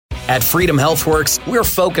At Freedom HealthWorks, we're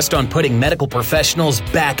focused on putting medical professionals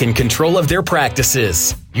back in control of their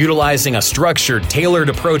practices. Utilizing a structured, tailored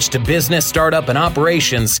approach to business, startup, and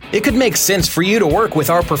operations, it could make sense for you to work with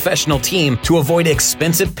our professional team to avoid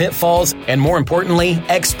expensive pitfalls and, more importantly,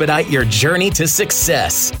 expedite your journey to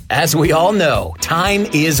success. As we all know, time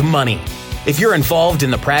is money. If you're involved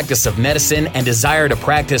in the practice of medicine and desire to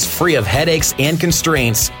practice free of headaches and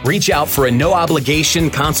constraints, reach out for a no-obligation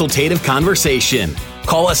consultative conversation.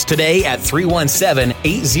 Call us today at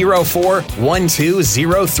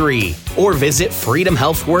 317-804-1203 or visit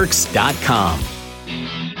freedomhealthworks.com.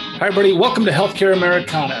 Hi, everybody. Welcome to Healthcare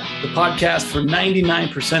Americana, the podcast for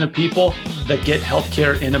 99% of people that get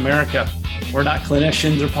healthcare in America. We're not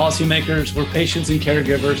clinicians or policymakers. We're patients and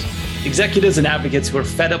caregivers, executives and advocates who are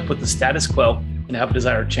fed up with the status quo and have a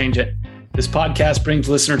desire to change it. This podcast brings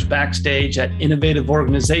listeners backstage at innovative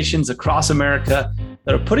organizations across America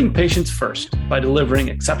that are putting patients first by delivering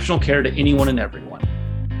exceptional care to anyone and everyone.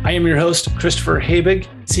 I am your host, Christopher Habig,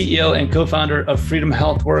 CEO and co-founder of Freedom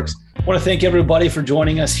HealthWorks. I want to thank everybody for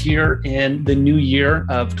joining us here in the new year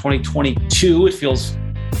of 2022. It feels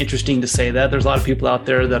interesting to say that. There's a lot of people out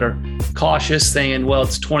there that are cautious saying, well,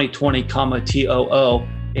 it's 2020, TOO.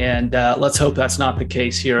 And let's hope that's not the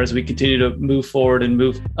case here as we continue to move forward and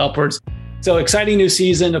move upwards. So exciting new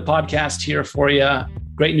season of podcast here for you.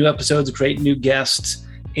 Great new episodes, great new guests.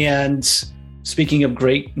 And speaking of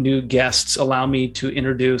great new guests, allow me to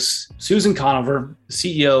introduce Susan Conover,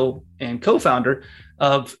 CEO and co-founder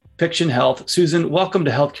of Piction Health. Susan, welcome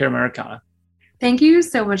to Healthcare Americana. Thank you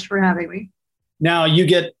so much for having me. Now you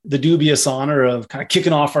get the dubious honor of kind of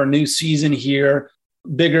kicking off our new season here.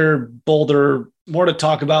 Bigger, bolder, more to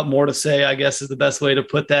talk about, more to say, I guess is the best way to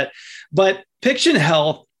put that. But Piction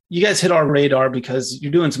Health, you guys hit our radar because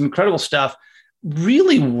you're doing some incredible stuff,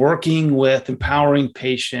 really working with empowering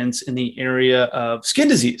patients in the area of skin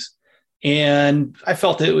disease. And I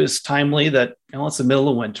felt it was timely that, it's the middle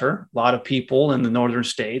of winter. A lot of people in the northern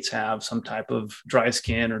states have some type of dry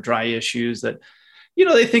skin or dry issues that,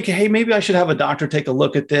 they think, hey, maybe I should have a doctor take a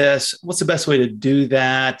look at this. What's the best way to do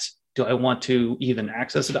that? Do I want to even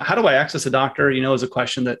access it? How do I access a doctor? Is a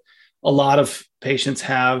question that a lot of patients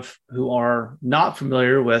have who are not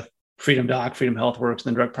familiar with Freedom Doc, Freedom HealthWorks, and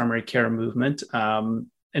the direct primary care movement. And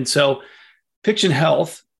so Piction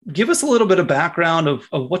Health, give us a little bit of background of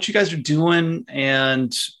what you guys are doing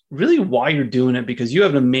and really why you're doing it, because you have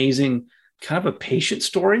an amazing kind of a patient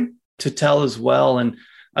story to tell as well. And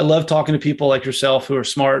I love talking to people like yourself who are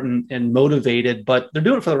smart and motivated, but they're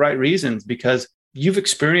doing it for the right reasons because you've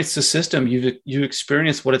experienced the system. You've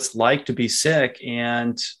experienced what it's like to be sick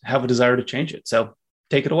and have a desire to change it. So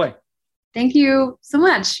take it away. Thank you so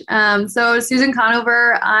much. So Susan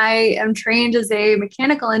Conover, I am trained as a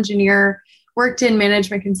mechanical engineer, worked in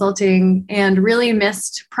management consulting, and really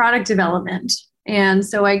missed product development. And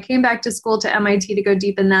so I came back to school to MIT to go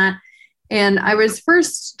deep in that. And I was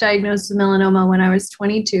first diagnosed with melanoma when I was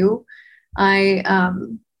 22. I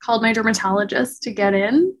called my dermatologist to get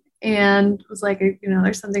in and was like,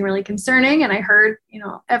 there's something really concerning. And I heard,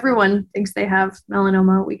 everyone thinks they have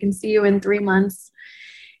melanoma. We can see you in 3 months.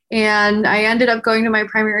 And I ended up going to my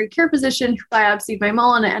primary care physician who biopsied my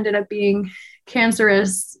mole, and it ended up being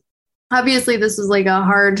cancerous. Obviously, this was like a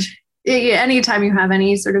hard, anytime you have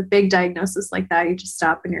any sort of big diagnosis like that, you just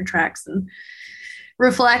stop in your tracks and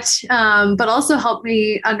reflect, but also help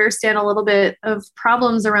me understand a little bit of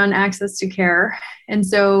problems around access to care. And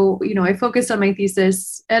so, I focused on my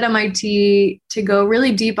thesis at MIT to go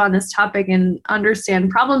really deep on this topic and understand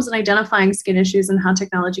problems in identifying skin issues and how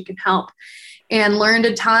technology can help, and learned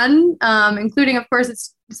a ton, including, of course,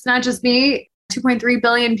 it's not just me. 2.3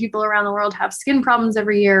 billion people around the world have skin problems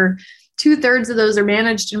every year. 2/3 of those are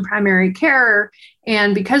managed in primary care.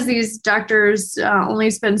 And because these doctors only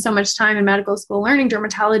spend so much time in medical school learning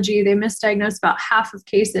dermatology, they misdiagnose about half of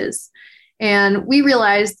cases. And we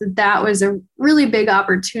realized that that was a really big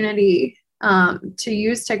opportunity to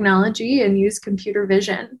use technology and use computer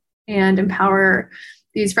vision and empower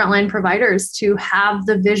these frontline providers to have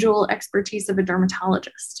the visual expertise of a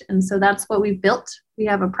dermatologist. And so that's what we've built. We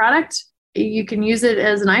have a product. You can use it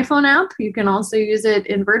as an iPhone app. You can also use it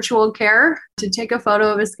in virtual care to take a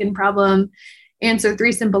photo of a skin problem, answer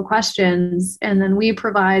 3 simple questions, and then we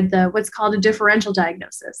provide what's called a differential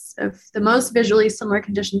diagnosis of the most visually similar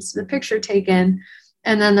conditions to the picture taken,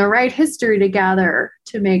 and then the right history to gather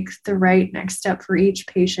to make the right next step for each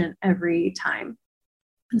patient every time.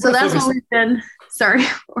 And so that's what we've been. Sorry.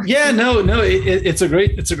 Yeah, no, it's a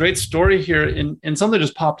great story here, and something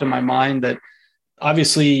just popped in my mind that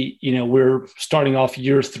obviously, we're starting off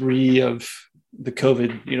year 3 of the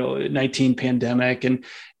COVID-19 pandemic. And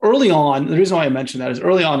early on, the reason why I mentioned that is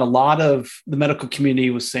early on, a lot of the medical community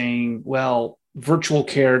was saying, well, virtual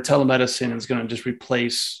care, telemedicine is going to just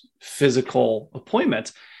replace physical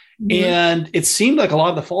appointments. Mm-hmm. And it seemed like a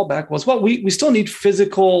lot of the fallback was, well, we still need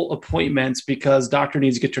physical appointments because doctor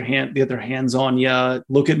needs to get their hands on you,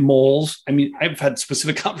 look at moles. I mean, I've had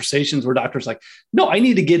specific conversations where doctors like, no, I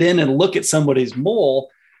need to get in and look at somebody's mole.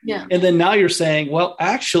 Yeah. And then now you're saying, well,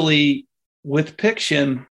 actually with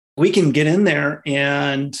Piction, we can get in there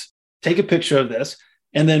and take a picture of this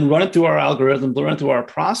and then run it through our algorithm, run it through our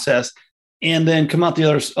process, and then come out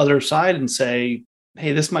the other side and say,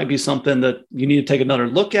 hey, this might be something that you need to take another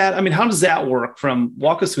look at. I mean, how does that work?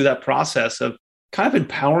 Walk us through that process of kind of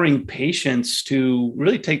empowering patients to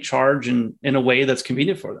really take charge in a way that's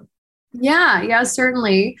convenient for them. Yeah,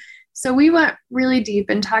 certainly. So we went really deep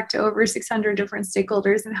and talked to over 600 different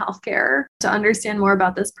stakeholders in healthcare to understand more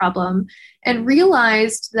about this problem and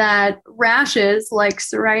realized that rashes like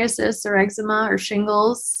psoriasis or eczema or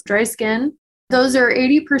shingles, dry skin, those are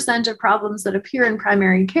 80% of problems that appear in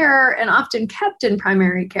primary care and often kept in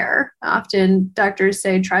primary care. Often doctors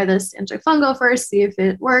say, try this antifungal first, see if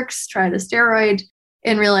it works, try the steroid,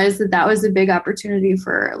 and realize that that was a big opportunity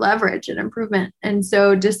for leverage and improvement. And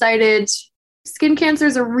so decided skin cancer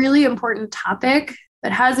is a really important topic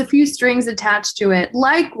that has a few strings attached to it,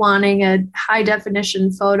 like wanting a high definition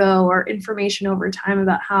photo or information over time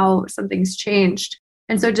about how something's changed.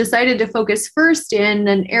 And so decided to focus first in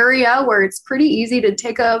an area where it's pretty easy to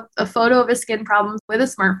take a photo of a skin problem with a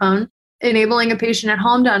smartphone, enabling a patient at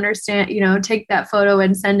home to understand, take that photo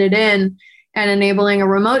and send it in, and enabling a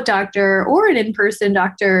remote doctor or an in-person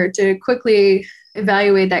doctor to quickly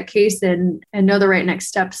evaluate that case and know the right next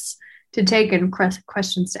steps to take and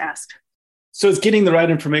questions to ask. So it's getting the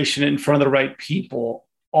right information in front of the right people.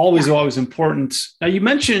 Always important. Now you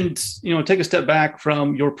mentioned, take a step back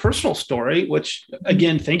from your personal story, which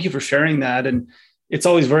again, thank you for sharing that. And it's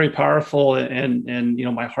always very powerful. And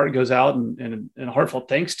my heart goes out and heartfelt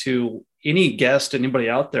thanks to any guest, anybody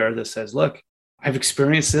out there that says, look, I've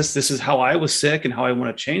experienced this. This is how I was sick and how I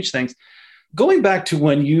want to change things. Going back to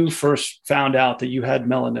when you first found out that you had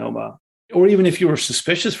melanoma, or even if you were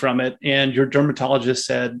suspicious from it and your dermatologist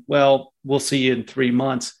said, well, we'll see you in 3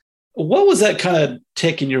 months. What was that kind of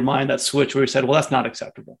tick in your mind, that switch where you said, well, that's not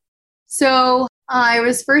acceptable? So I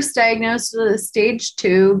was first diagnosed with a stage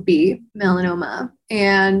 2B melanoma,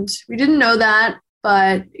 and we didn't know that,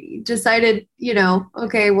 but decided,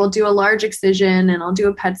 okay, we'll do a large excision and I'll do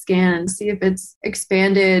a PET scan and see if it's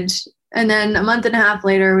expanded. And then a month and a half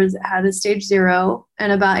later had a stage 0.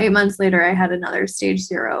 And about 8 months later, I had another stage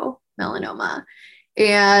 0 melanoma.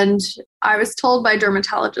 And I was told by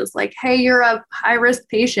dermatologists, like, hey, you're a high-risk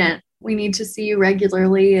patient. We need to see you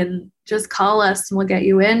regularly and just call us and we'll get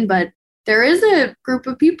you in. But there is a group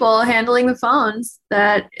of people handling the phones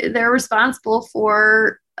that they're responsible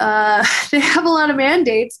for. They have a lot of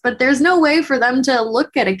mandates, but there's no way for them to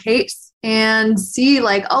look at a case and see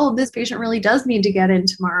like, oh, this patient really does need to get in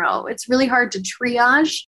tomorrow. It's really hard to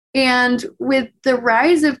triage. And with the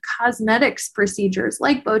rise of cosmetics procedures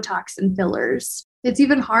like Botox and fillers, it's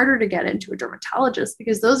even harder to get into a dermatologist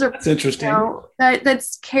because those are, that's interesting.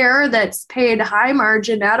 That's care that's paid high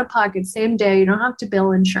margin out of pocket same day. You don't have to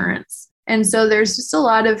bill insurance. And so there's just a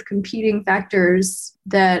lot of competing factors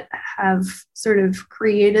that have sort of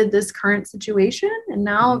created this current situation. And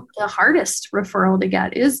now the hardest referral to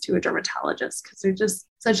get is to a dermatologist because there's just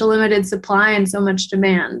such a limited supply and so much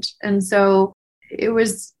demand. And so it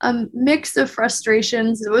was a mix of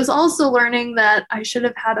frustrations. It was also learning that I should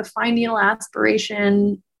have had a fine needle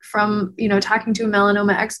aspiration from, talking to a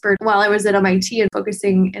melanoma expert while I was at MIT and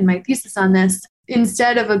focusing in my thesis on this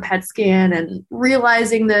instead of a PET scan, and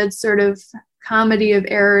realizing the sort of comedy of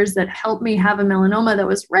errors that helped me have a melanoma that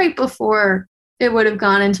was right before it would have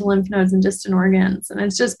gone into lymph nodes and distant organs. And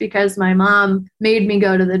it's just because my mom made me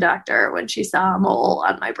go to the doctor when she saw a mole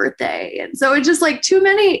on my birthday. And so it just like too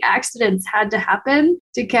many accidents had to happen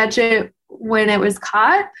to catch it when it was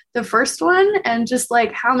caught, the first one. And just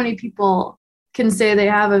like how many people can say they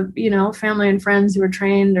have a, family and friends who are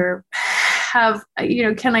trained or have,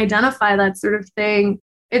 can identify that sort of thing.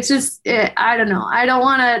 It's just, I don't know. I don't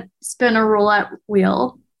want to spin a roulette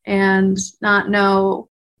wheel and not know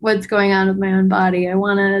what's going on with my own body. I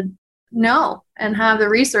want to know and have the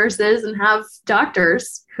resources and have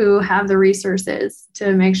doctors who have the resources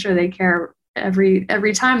to make sure they care every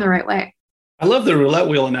time the right way. I love the roulette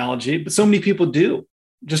wheel analogy, but so many people do.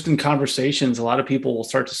 Just in conversations, a lot of people will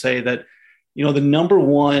start to say that, the number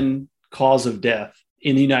one cause of death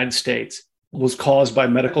in the United States was caused by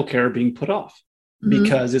medical care being put off,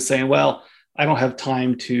 because it's saying, well, I don't have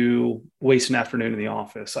time to waste an afternoon in the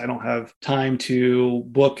office. I don't have time to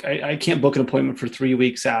book. I can't book an appointment for 3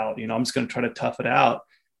 weeks out. I'm just going to try to tough it out.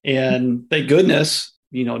 And thank goodness,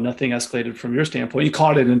 nothing escalated from your standpoint. You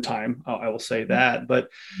caught it in time. I will say that. But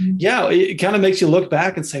yeah, it kind of makes you look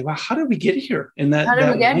back and say, wow, how did we get here? And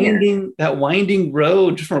that winding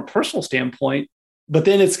road, just from a personal standpoint. But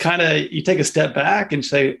then it's kind of, you take a step back and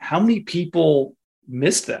say, how many people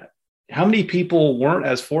missed that? How many people weren't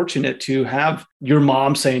as fortunate to have your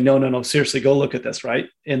mom saying, no, seriously, go look at this, right?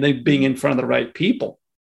 And they being in front of the right people.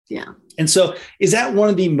 Yeah. And so is that one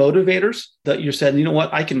of the motivators that you're saying, you know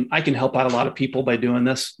what, I can help out a lot of people by doing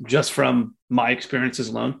this just from my experiences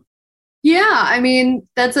alone? Yeah. I mean,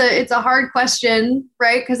 it's a hard question,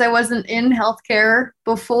 right? Because I wasn't in healthcare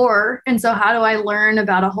before. And so how do I learn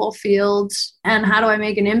about a whole field and how do I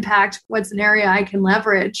make an impact? What's an area I can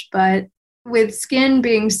leverage? But with skin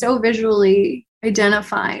being so visually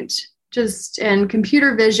identified, and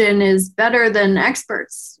computer vision is better than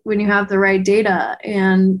experts when you have the right data.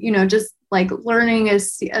 And, just like learning a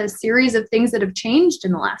series of things that have changed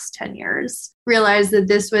in the last 10 years, realize that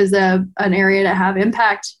this was an area to have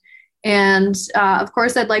impact. And of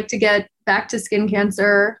course, I'd like to get back to skin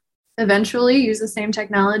cancer eventually, use the same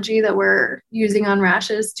technology that we're using on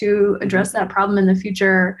rashes to address that problem in the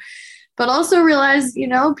future. But also realize,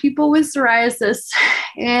 people with psoriasis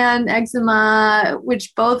and eczema,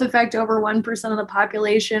 which both affect over 1% of the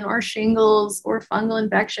population, or shingles or fungal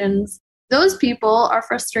infections, those people are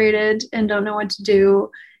frustrated and don't know what to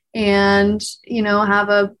do, and, have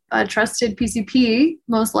a trusted PCP,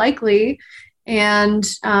 most likely, and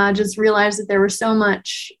just realized that there was so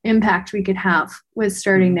much impact we could have with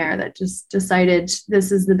starting there, that just decided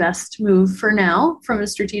this is the best move for now from a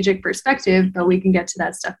strategic perspective, but we can get to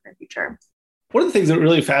that stuff in the future. One of the things that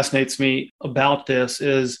really fascinates me about this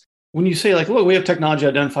is when you say, like, look, we have technology to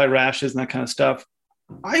identify rashes and that kind of stuff.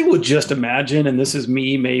 I would just imagine, and this is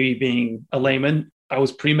me maybe being a layman, I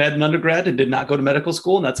was pre-med in undergrad and did not go to medical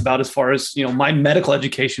school. And that's about as far as, my medical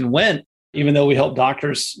education went, even though we help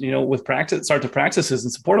doctors, with start to practices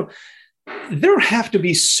and support them. There have to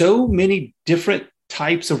be so many different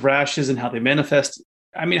types of rashes and how they manifest.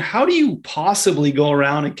 I mean, how do you possibly go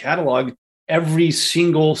around and catalog every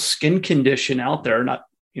single skin condition out there, not,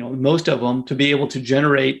 most of them, to be able to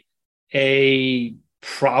generate a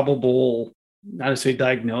probable, not to say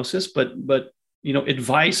diagnosis, but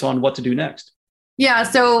advice on what to do next? Yeah.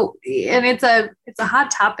 So, and it's a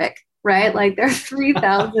hot topic, right? Like there are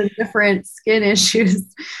 3,000 different skin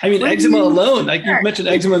issues. I mean, eczema alone, like you mentioned,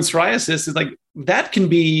 eczema and psoriasis is like, that can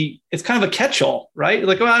be, it's kind of a catch-all, right?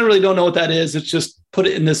 Like, I really don't know what that is. It's just put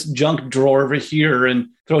it in this junk drawer over here and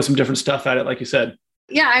throw some different stuff at it, like you said.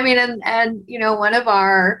 Yeah. I mean, and one of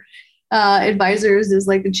our advisors is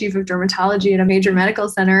like the chief of dermatology at a major medical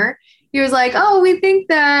center. He was like, oh, we think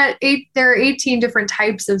that there are 18 different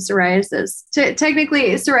types of psoriasis.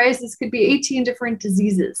 Technically, psoriasis could be 18 different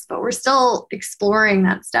diseases, but we're still exploring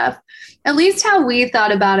that stuff. At least how we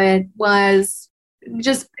thought about it was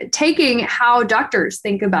just taking how doctors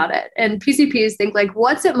think about it. And PCPs think, like,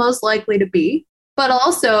 what's it most likely to be? But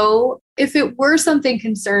also, if it were something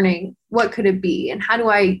concerning, what could it be? And how do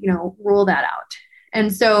I, rule that out?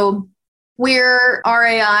 And so our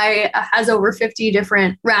AI has over 50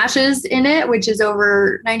 different rashes in it, which is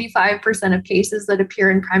over 95% of cases that appear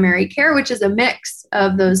in primary care, which is a mix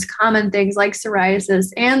of those common things like psoriasis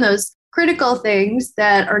and those critical things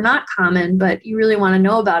that are not common, but you really want to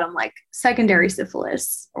know about them, like secondary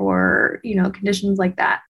syphilis or, conditions like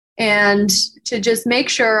that. And to just make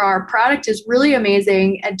sure our product is really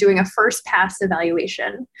amazing at doing a first pass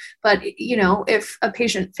evaluation. But, if a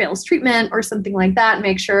patient fails treatment or something like that,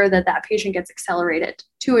 make sure that that patient gets accelerated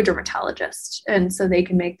to a dermatologist. And so they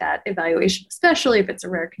can make that evaluation, especially if it's a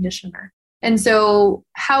rare condition. And so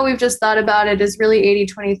how we've just thought about it is really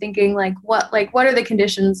 80-20 thinking, what are the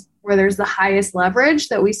conditions where there's the highest leverage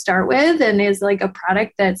that we start with, and is like a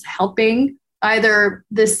product that's helping either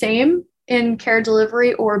the same in care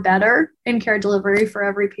delivery or better in care delivery for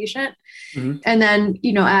every patient. Mm-hmm. And then,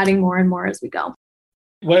 adding more and more as we go.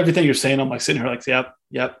 Well, everything you're saying, I'm like sitting here like, yep,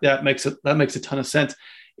 that makes a ton of sense.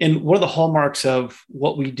 And one of the hallmarks of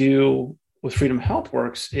what we do with Freedom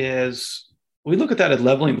HealthWorks is we look at that as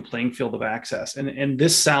leveling the playing field of access. And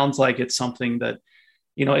this sounds like it's something that,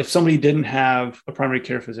 if somebody didn't have a primary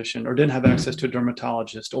care physician or didn't have access to a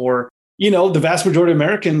dermatologist, or, the vast majority of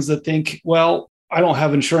Americans that think, well, I don't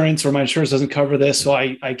have insurance, or my insurance doesn't cover this, so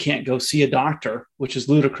I can't go see a doctor, which is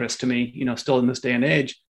ludicrous to me, still in this day and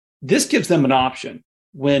age. This gives them an option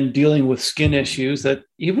when dealing with skin issues that,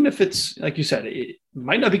 even if it's, like you said, it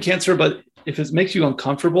might not be cancer, but if it makes you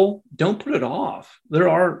uncomfortable, don't put it off. There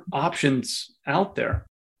are options out there.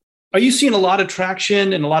 Are you seeing a lot of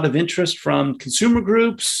traction and a lot of interest from consumer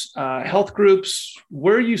groups, health groups?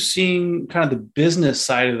 Where are you seeing kind of the business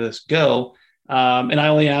side of this go? And I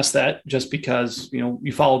only ask that just because,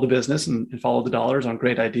 you follow the business and follow the dollars on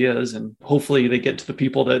great ideas, and hopefully they get to the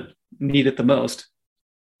people that need it the most.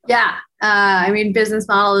 Yeah. Business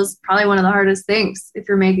model is probably one of the hardest things if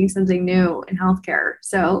you're making something new in healthcare.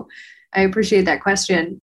 So I appreciate that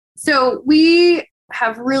question. So we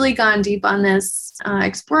have really gone deep on this,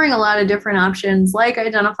 exploring a lot of different options, like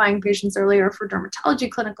identifying patients earlier for dermatology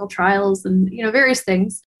clinical trials and, various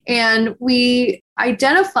things. And we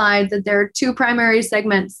identified that there are two primary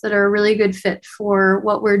segments that are a really good fit for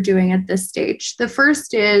what we're doing at this stage. The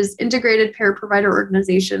first is integrated payer provider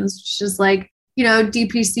organizations, which is like,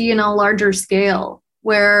 DPC in a larger scale,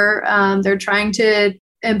 where they're trying to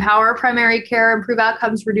empower primary care, improve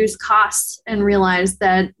outcomes, reduce costs, and realize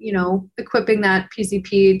that, equipping that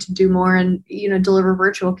PCP to do more and, deliver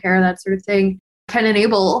virtual care, that sort of thing, can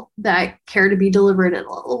enable that care to be delivered at a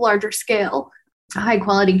larger scale, high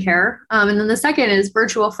quality care. And then the second is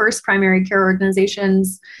virtual first primary care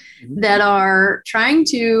organizations that are trying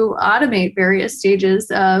to automate various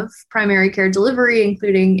stages of primary care delivery,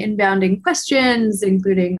 including inbounding questions,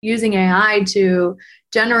 including using AI to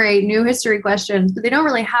generate new history questions, but they don't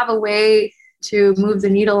really have a way to move the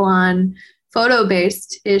needle on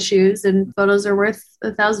photo-based issues, and photos are worth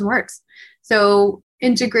 1,000 words. So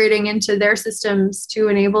integrating into their systems to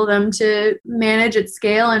enable them to manage at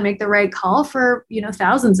scale and make the right call for,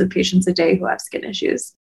 thousands of patients a day who have skin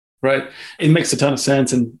issues. Right. It makes a ton of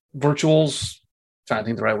sense. And virtuals, I'm trying to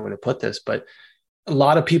think the right way to put this, but a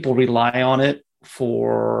lot of people rely on it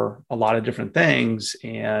for a lot of different things.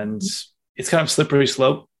 And it's kind of a slippery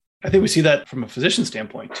slope. I think we see that from a physician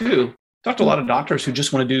standpoint too. Talked to a lot of doctors who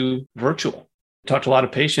just want to do virtual. Talked to a lot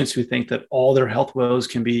of patients who think that all their health woes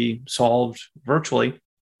can be solved virtually.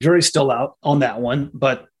 Jury's still out on that one,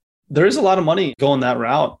 but there is a lot of money going that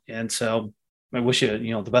route. And so I wish you,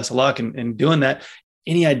 the best of luck in doing that.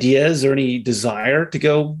 Any ideas or any desire to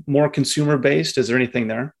go more consumer based? Is there anything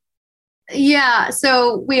there? Yeah.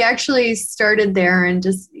 So we actually started there and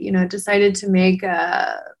just, decided to make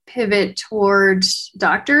a pivot toward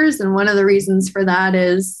doctors. And one of the reasons for that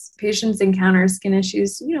is patients encounter skin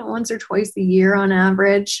issues, once or twice a year on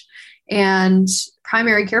average. And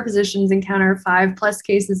primary care physicians encounter 5+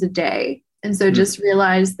 cases a day. And so just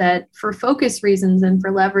realized that for focus reasons and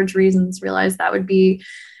for leverage reasons, realized that would be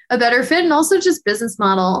a better fit. And also just business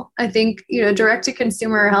model. I think, direct to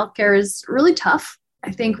consumer healthcare is really tough.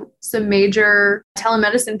 I think some major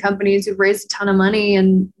telemedicine companies who've raised a ton of money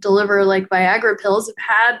and deliver like Viagra pills have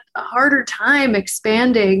had a harder time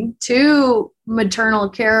expanding to maternal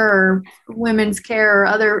care or women's care or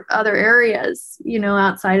other areas,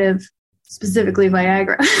 outside of specifically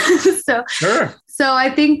Viagra. So I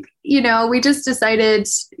think, we just decided,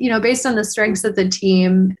 based on the strengths of the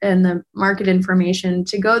team and the market information,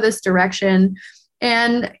 to go this direction.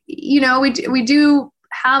 And, we do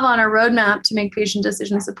have on our roadmap to make patient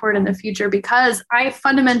decision support in the future, because I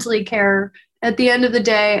fundamentally care at the end of the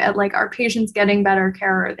day at like, are patients getting better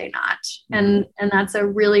care or are they not? And that's a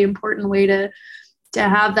really important way to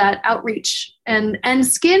have that outreach. And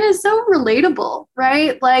skin is so relatable,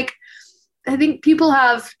 right? Like, I think people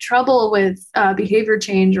have trouble with behavior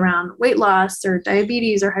change around weight loss or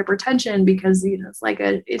diabetes or hypertension because, it's like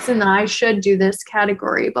it's in the I should do this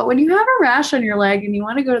category. But when you have a rash on your leg and you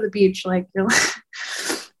want to go to the beach, like you're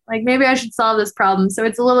like, maybe I should solve this problem. So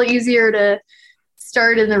it's a little easier to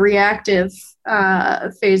start in the reactive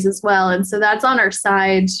phase as well. And so that's on our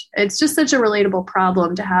side. It's just such a relatable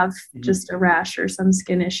problem to have just a rash or some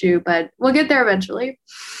skin issue, but we'll get there eventually.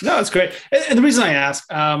 No, it's great. And the reason I ask,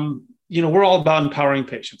 we're all about empowering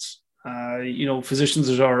patients. Most physicians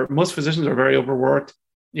are very overworked.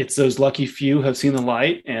 It's those lucky few have seen the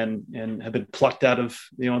light and have been plucked out of,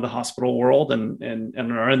 the hospital world and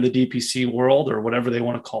are in the DPC world or whatever they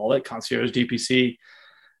want to call it, concierge DPC,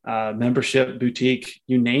 membership, boutique,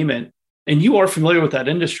 you name it. And you are familiar with that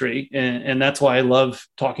industry. And that's why I love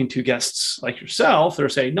talking to guests like yourself. They're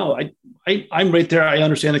saying, no, I'm right there. I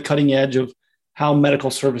understand the cutting edge of how medical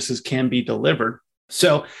services can be delivered.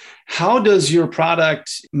 So how does your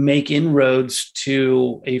product make inroads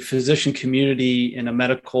to a physician community and a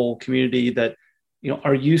medical community that,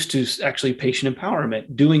 are used to actually patient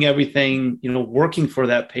empowerment, doing everything, working for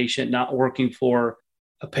that patient, not working for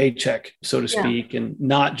a paycheck, so to speak, and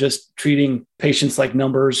not just treating patients like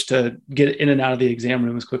numbers to get in and out of the exam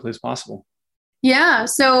room as quickly as possible? Yeah.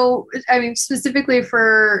 So, I mean, specifically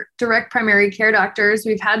for direct primary care doctors,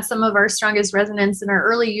 we've had some of our strongest resonance in our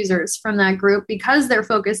early users from that group because they're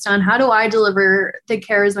focused on how do I deliver the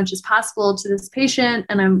care as much as possible to this patient?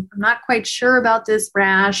 And I'm not quite sure about this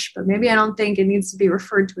rash, but maybe I don't think it needs to be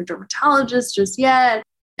referred to a dermatologist just yet.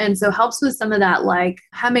 And so helps with some of that like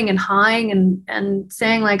hemming and hawing and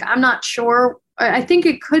saying like, I'm not sure. I think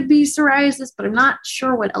it could be psoriasis, but I'm not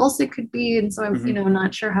sure what else it could be. And so I'm,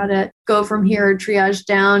 not sure how to go from here, triage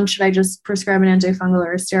down. Should I just prescribe an antifungal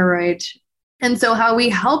or a steroid? And so how we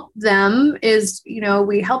help them is,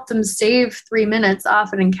 we help them save 3 minutes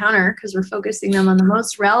off an encounter because we're focusing them on the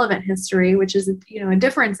most relevant history, which is, a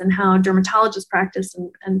difference in how dermatologists practice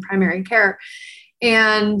and primary care,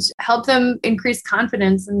 and help them increase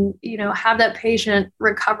confidence and, have that patient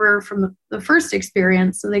recover from the first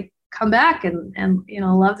experience so they come back and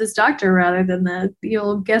love this doctor rather than the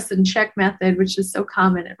old guess and check method, which is so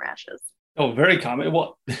common in rashes. Oh, very common.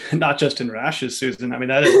 Well, not just in rashes, Susan. I mean,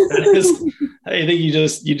 that is I think you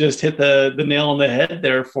just hit the nail on the head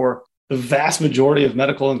there for the vast majority of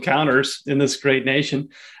medical encounters in this great nation.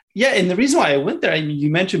 Yeah. And the reason why I went there, I mean, you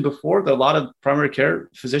mentioned before that a lot of primary care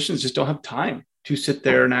physicians just don't have time to sit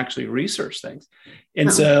there and actually research things.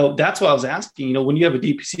 And so that's why I was asking, when you have a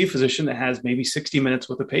DPC physician that has maybe 60 minutes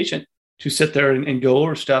with a patient to sit there and go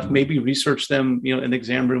over stuff, maybe research them, in the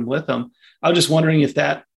exam room with them. I was just wondering if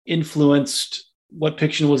that influenced what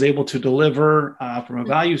Piction was able to deliver from a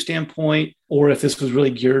value standpoint, or if this was really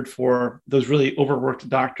geared for those really overworked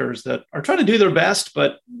doctors that are trying to do their best,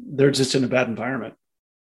 but they're just in a bad environment.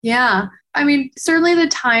 Yeah. I mean, certainly the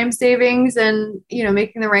time savings and,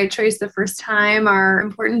 making the right choice the first time are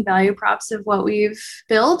important value props of what we've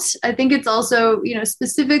built. I think it's also,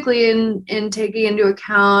 specifically in taking into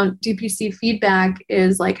account DPC feedback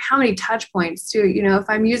is like how many touch points too. If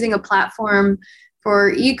I'm using a platform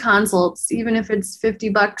for e-consults, even if it's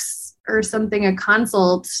 $50 or something a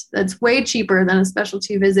consult, that's way cheaper than a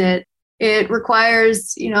specialty visit. It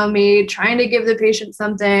requires, me trying to give the patient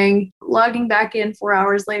something, logging back in 4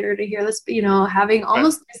 hours later to hear this, having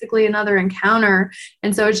almost basically another encounter.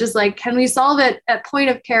 And so it's just like, can we solve it at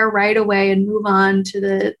point of care right away and move on to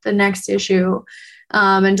the next issue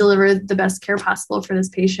and deliver the best care possible for this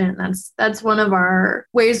patient? That's one of our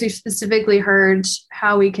ways we've specifically heard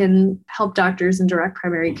how we can help doctors in direct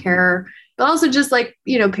primary care. But also just like,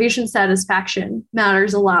 patient satisfaction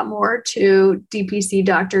matters a lot more to DPC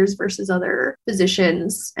doctors versus other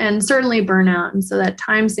physicians, and certainly burnout. And so that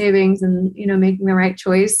time savings and, making the right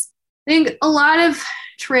choice. I think a lot of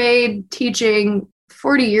trade teaching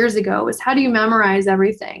 40 years ago was how do you memorize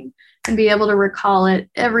everything and be able to recall it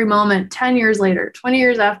every moment 10 years later, 20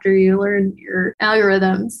 years after you learn your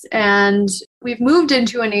algorithms. And we've moved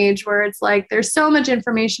into an age where it's like there's so much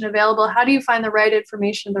information available. How do you find the right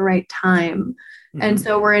information at the right time? Mm-hmm. And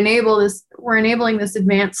so we're enabling this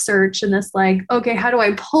advanced search and this like, okay, how do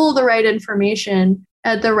I pull the right information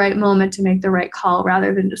at the right moment to make the right call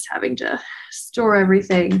rather than just having to store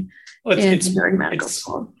everything during medical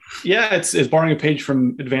school? Yeah, it's borrowing a page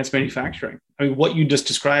from advanced manufacturing. I mean, what you just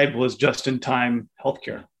described was just-in-time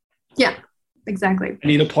healthcare. Yeah, exactly. I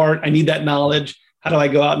need that knowledge. How do I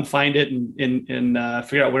go out and find it and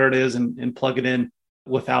figure out where it is and plug it in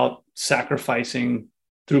without sacrificing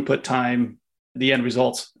throughput time, the end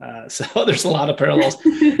results? So there's a lot of parallels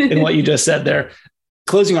in what you just said there.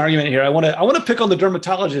 Closing argument here. I want to pick on the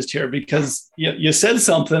dermatologist here because you said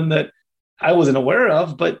something that I wasn't aware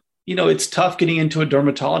of, but it's tough getting into a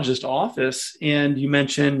dermatologist office. And you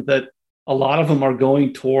mentioned that a lot of them are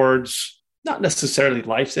going towards not necessarily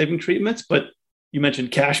life-saving treatments, but you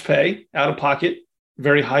mentioned cash pay, out of pocket,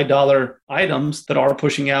 very high dollar items that are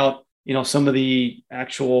pushing out, some of the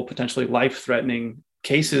actual potentially life-threatening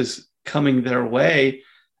cases coming their way.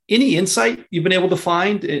 Any insight you've been able to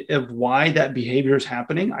find of why that behavior is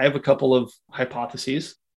happening? I have a couple of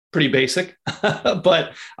hypotheses. Pretty basic,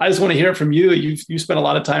 but I just want to hear from you. You spent a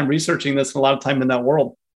lot of time researching this and a lot of time in that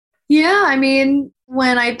world. Yeah. I mean,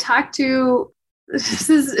 when I talk to, this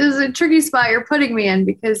is a tricky spot you're putting me in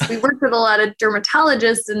because we work with a lot of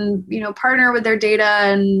dermatologists and, partner with their data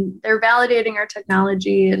and they're validating our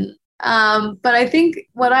technology. And, but I think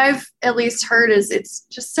what I've at least heard is it's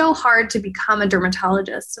just so hard to become a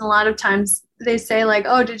dermatologist. And a lot of times they say like,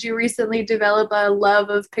 oh, did you recently develop a love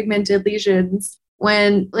of pigmented lesions?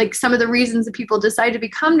 When like some of the reasons that people decide to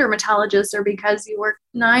become dermatologists are because you work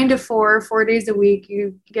 9 to 4 days a week,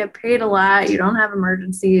 you get paid a lot, you don't have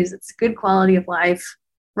emergencies, it's good quality of life,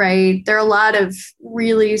 right? There are a lot of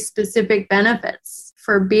really specific benefits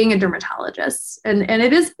for being a dermatologist. And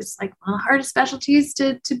it's like one of the hardest specialties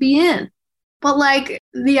to be in. But like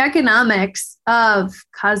the economics of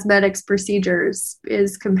cosmetics procedures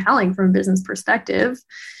is compelling from a business perspective.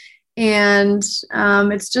 And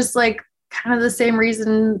it's just like kind of the same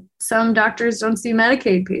reason some doctors don't see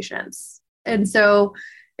Medicaid patients. And so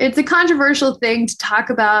it's a controversial thing to talk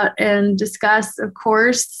about and discuss, of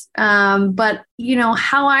course. But,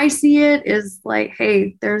 how I see it is like,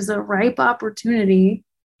 hey, there's a ripe opportunity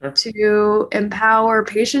to empower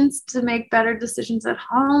patients to make better decisions at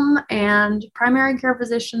home and primary care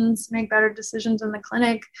physicians to make better decisions in the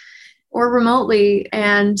clinic or remotely.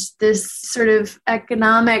 And this sort of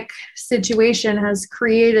economic situation has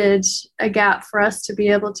created a gap for us to be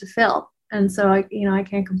able to fill. And so, I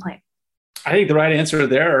can't complain. I think the right answer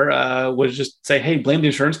there was just say, hey, blame the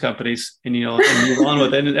insurance companies and move on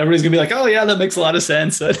with it. And everybody's going to be like, oh, yeah, that makes a lot of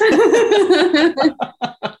sense.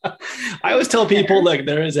 I always tell people, like,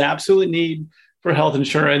 there is absolute need for health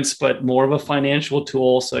insurance, but more of a financial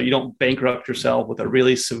tool so you don't bankrupt yourself with a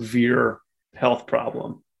really severe health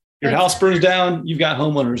problem. Your house burns down, you've got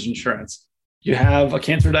homeowners insurance. You have a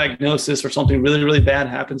cancer diagnosis or something really, really bad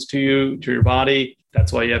happens to you, to your body.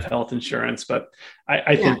 That's why you have health insurance. But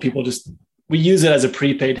I think people we use it as a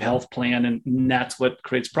prepaid health plan, and that's what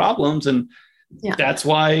creates problems. And that's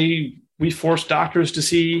why we force doctors to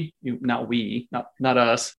see, not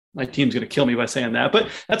us. My team's going to kill me by saying that, but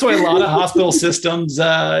that's why a lot of hospital systems,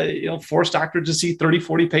 force doctors to see 30,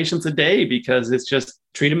 40 patients a day, because it's just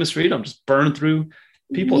treat them as freedom, just burn through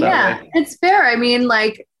people that way. Yeah, it's fair. I mean,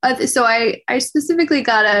 so I specifically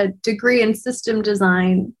got a degree in system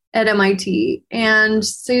design at MIT. And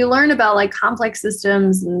so you learn about like complex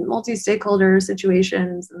systems and multi-stakeholder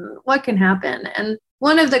situations and what can happen. And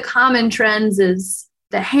one of the common trends is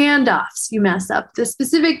the handoffs you mess up. The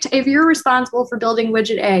specific, if you're responsible for building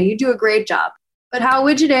widget A, you do a great job. But how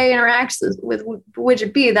widget A interacts with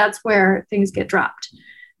widget B, that's where things get dropped.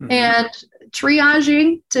 Mm-hmm. And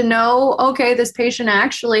triaging to know, okay, this patient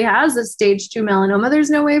actually has a stage 2 melanoma. There's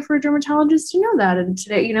no way for a dermatologist to know that. And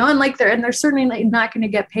today, and they're certainly not going to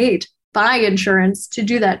get paid by insurance to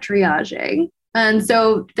do that triaging. And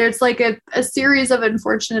so there's like a series of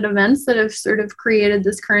unfortunate events that have sort of created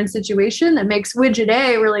this current situation that makes widget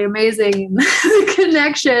A really amazing. The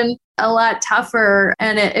connection a lot tougher,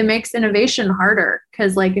 and it makes innovation harder,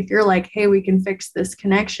 because like if you're like, hey, we can fix this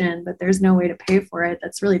connection, but there's no way to pay for it,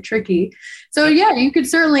 that's really tricky. So yeah, you could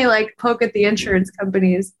certainly like poke at the insurance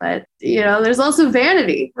companies, but there's also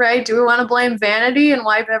vanity, right? Do we want to blame vanity and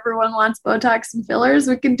why everyone wants Botox and fillers?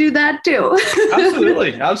 We can do that too.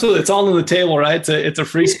 Absolutely. It's all on the table, right? It's a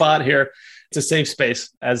free spot here. It's a safe space,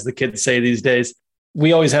 as the kids say these days.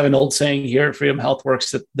 We always have an old saying here at Freedom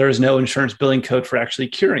HealthWorks that there is no insurance billing code for actually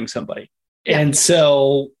curing somebody. Yeah. And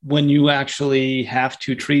so when you actually have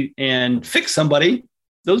to treat and fix somebody,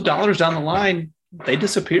 those dollars down the line, they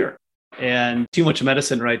disappear. And too much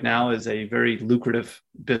medicine right now is a very lucrative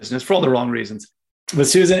business for all the wrong reasons. But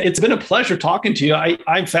Susan, it's been a pleasure talking to you.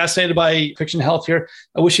 I'm fascinated by Fiction Health here.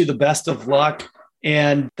 I wish you the best of luck.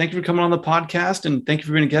 And thank you for coming on the podcast. And thank you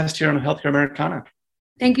for being a guest here on Healthcare Americana.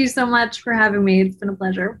 Thank you so much for having me. It's been a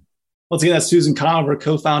pleasure. Once again, that's Susan Conover,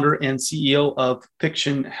 co-founder and CEO of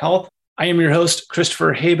Fiction Health. I am your host,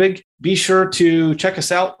 Christopher Habig. Be sure to check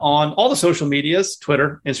us out on all the social medias,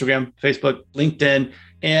 Twitter, Instagram, Facebook, LinkedIn.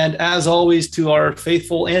 And as always, to our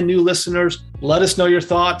faithful and new listeners, let us know your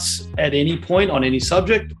thoughts at any point on any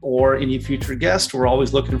subject or any future guest. We're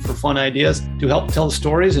always looking for fun ideas to help tell the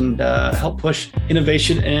stories and help push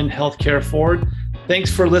innovation in healthcare forward.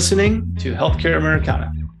 Thanks for listening to Healthcare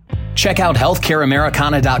Americana. Check out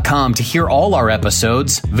healthcareamericana.com to hear all our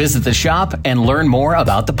episodes, visit the shop, and learn more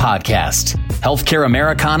about the podcast. Healthcare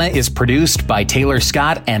Americana is produced by Taylor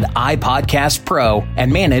Scott and iPodcast Pro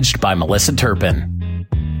and managed by Melissa Turpin.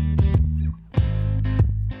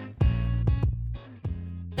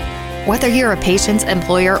 Whether you're a patient,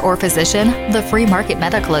 employer, or physician, the Free Market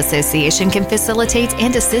Medical Association can facilitate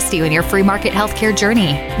and assist you in your free market healthcare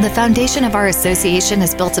journey. The foundation of our association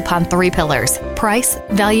is built upon 3 pillars: price,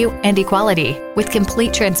 value, and equality, with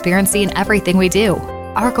complete transparency in everything we do.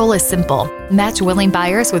 Our goal is simple: match willing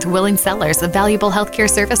buyers with willing sellers of valuable healthcare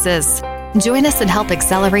services. Join us and help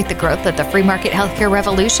accelerate the growth of the free market healthcare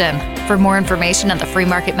revolution. For more information on the Free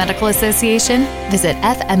Market Medical Association, visit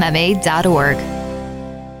fmma.org.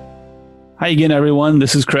 Hi again, everyone.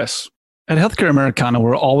 This is Chris. At Healthcare Americana,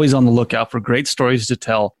 we're always on the lookout for great stories to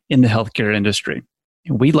tell in the healthcare industry.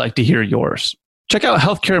 And we'd like to hear yours. Check out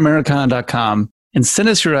healthcareamericana.com and send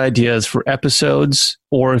us your ideas for episodes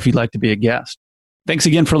or if you'd like to be a guest. Thanks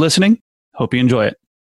again for listening. Hope you enjoy it.